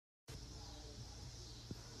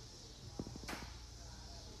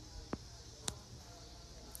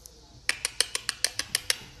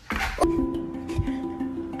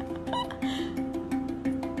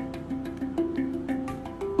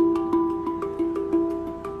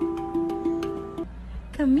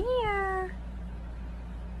Come here.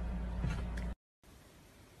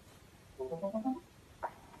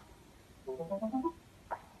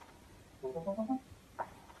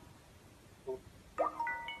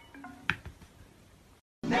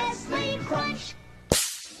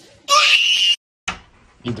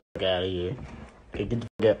 Get the fuck out of here. Okay, get the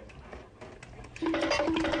fuck up.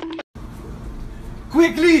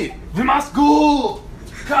 Quickly! We must go!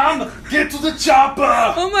 Come! Get to the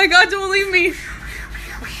chopper! Oh my god, don't leave me!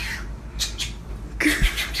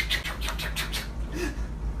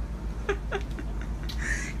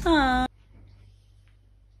 Aww.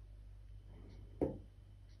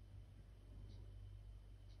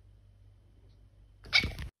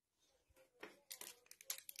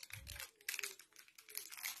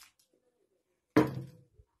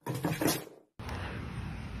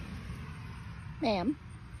 Ma'am.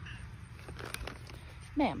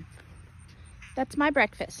 Ma'am. That's my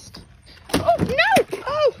breakfast. Oh, no!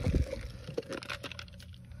 Oh!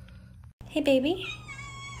 Hey, baby.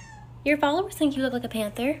 Your followers think you look like a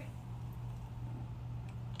panther.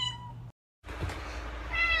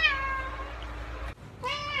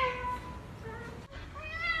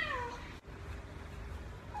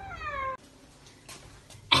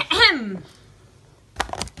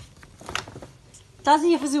 Dat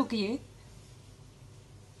is je verzoekje.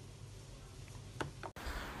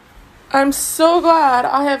 I'm so glad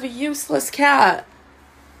I have a useless cat.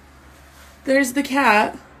 There's the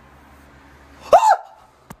cat.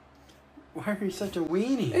 Why are you such a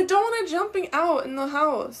weenie? I don't want it jumping out in the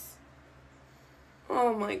house.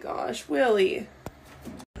 Oh my gosh, Willie.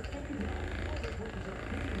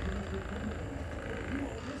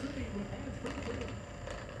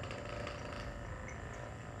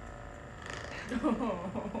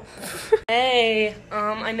 Hey,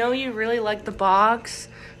 I know you really like the box,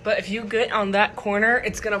 but if you get on that corner,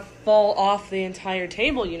 it's gonna fall off the entire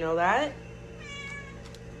table, you know that?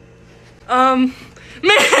 Ma'am!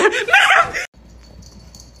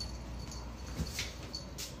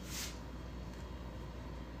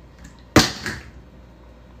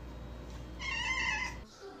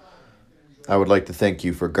 I would like to thank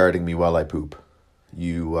you for guarding me while I poop.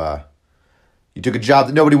 You took a job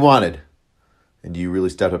that nobody wanted, and you really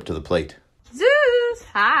stepped up to the plate. Zeus!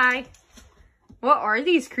 Hi. What are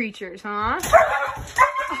these creatures, huh?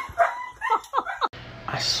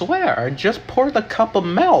 I swear, I just poured a cup of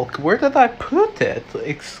milk. Where did I put it?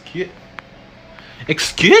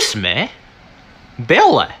 Excuse me?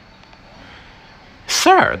 Billy?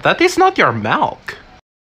 Sir, that is not your milk.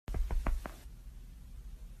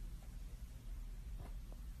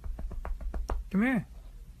 Come here.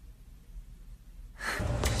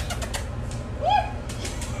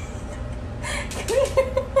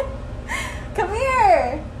 Come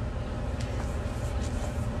here!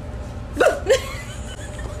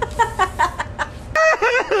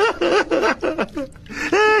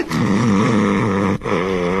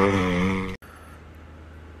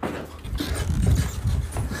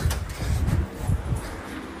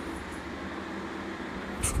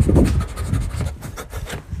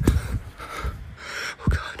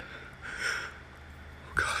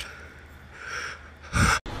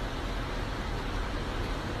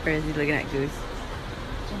 Where is he looking at, Goose?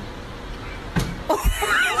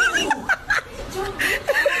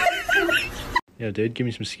 Yo, dude, give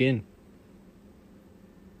me some skin.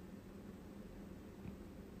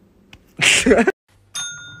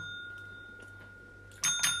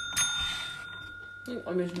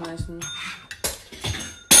 I'm just nice and...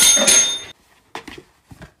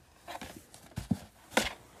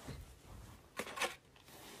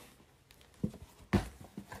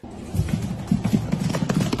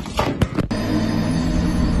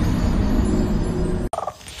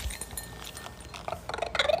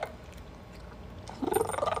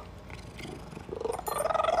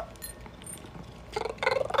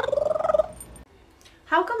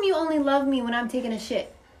 How come you only love me when I'm taking a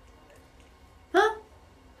shit? Huh?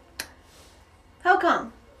 How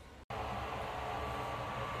come?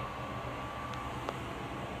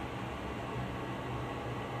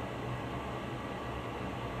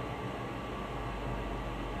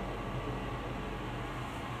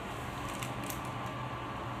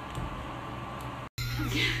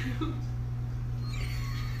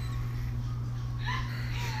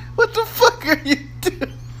 What the fuck are you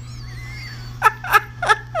doing?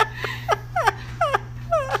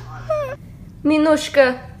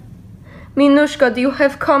 Minushka. Minushka, do you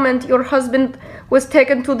have comment? Your husband was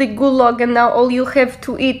taken to the gulag and now all you have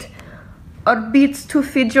to eat are beets to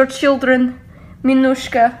feed your children.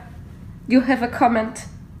 Minushka, you have a comment.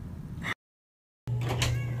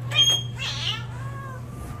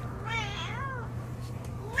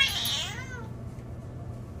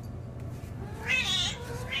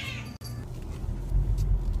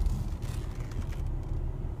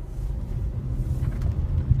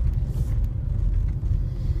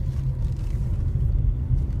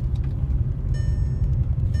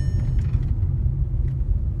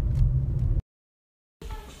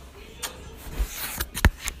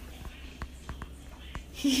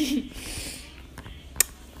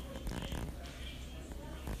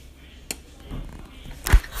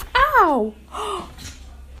 Wow!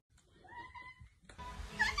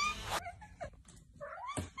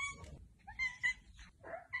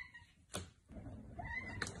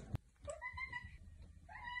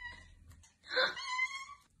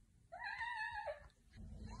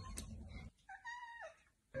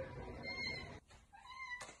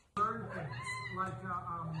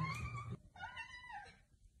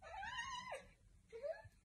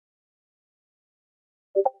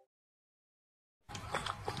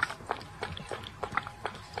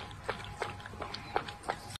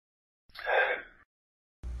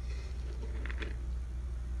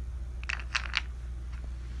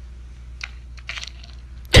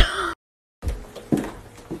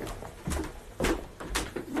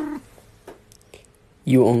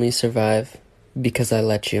 You only survive because I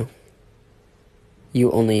let you.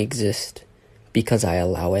 You only exist because I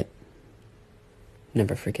allow it.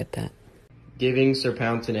 Never forget that. Giving Sir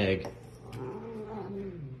Pounce an egg.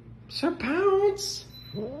 Sir Pounce!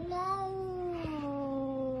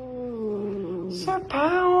 Sir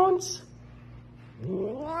Pounce!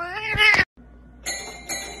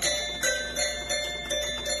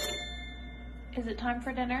 Is it time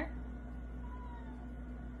for dinner?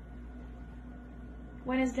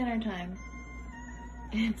 When is dinner time?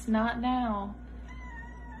 It's not now.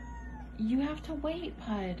 You have to wait,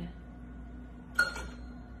 Pud.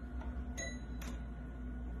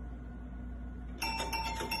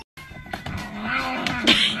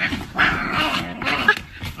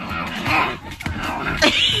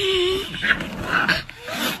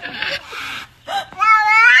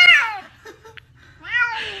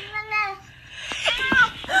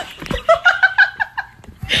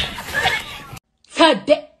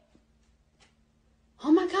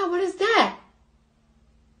 Oh my God, what is that?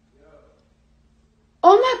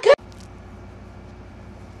 Oh my God.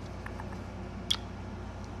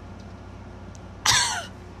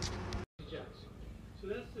 So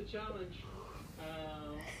that's the challenge.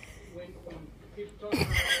 When people talk about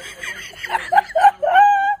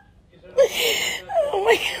Oh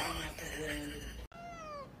my God.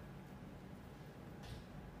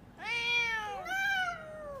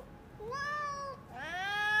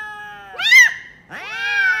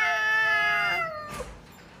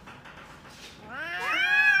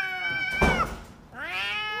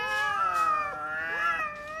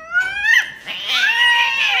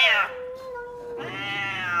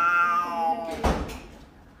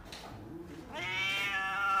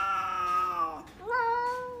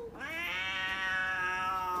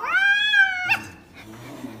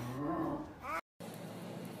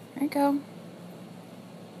 There you go.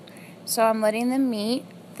 So I'm letting them meet.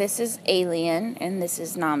 This is Alien, and this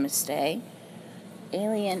is Namaste.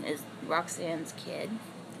 Alien is Roxanne's kid.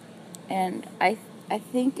 And I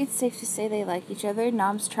think it's safe to say they like each other.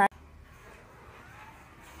 Nam's trying.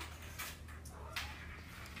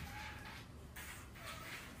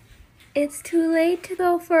 It's too late to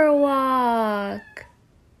go for a walk.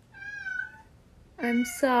 I'm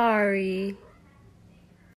sorry.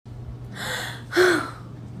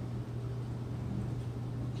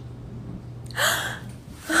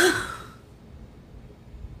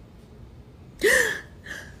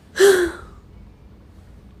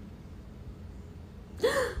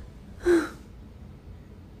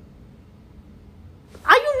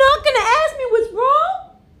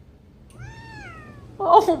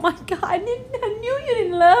 Oh my God, I knew you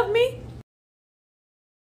didn't love me.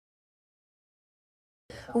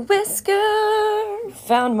 Whisker,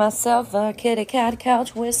 found myself a kitty cat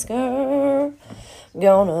couch whisker.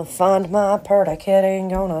 Gonna find my purty kitty,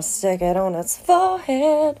 gonna stick it on its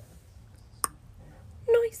forehead.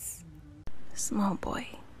 Nice. Small boy,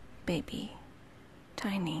 baby,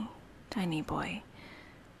 tiny boy,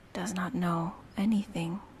 does not know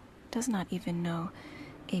anything, does not even know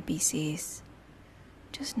ABCs.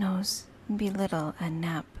 Just knows be little and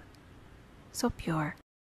nap. So pure.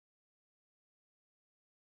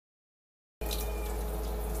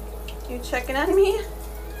 You checking on me?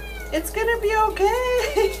 It's gonna be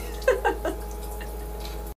okay.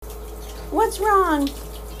 What's wrong?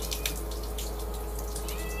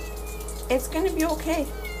 It's gonna be okay.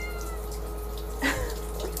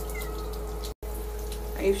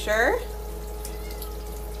 Are you sure?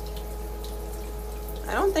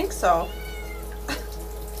 I don't think so.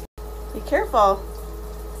 Be careful.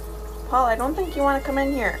 Paul, I don't think you want to come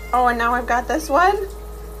in here. Oh, and now I've got this one.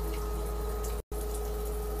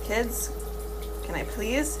 Kids, can I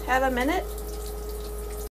please have a minute?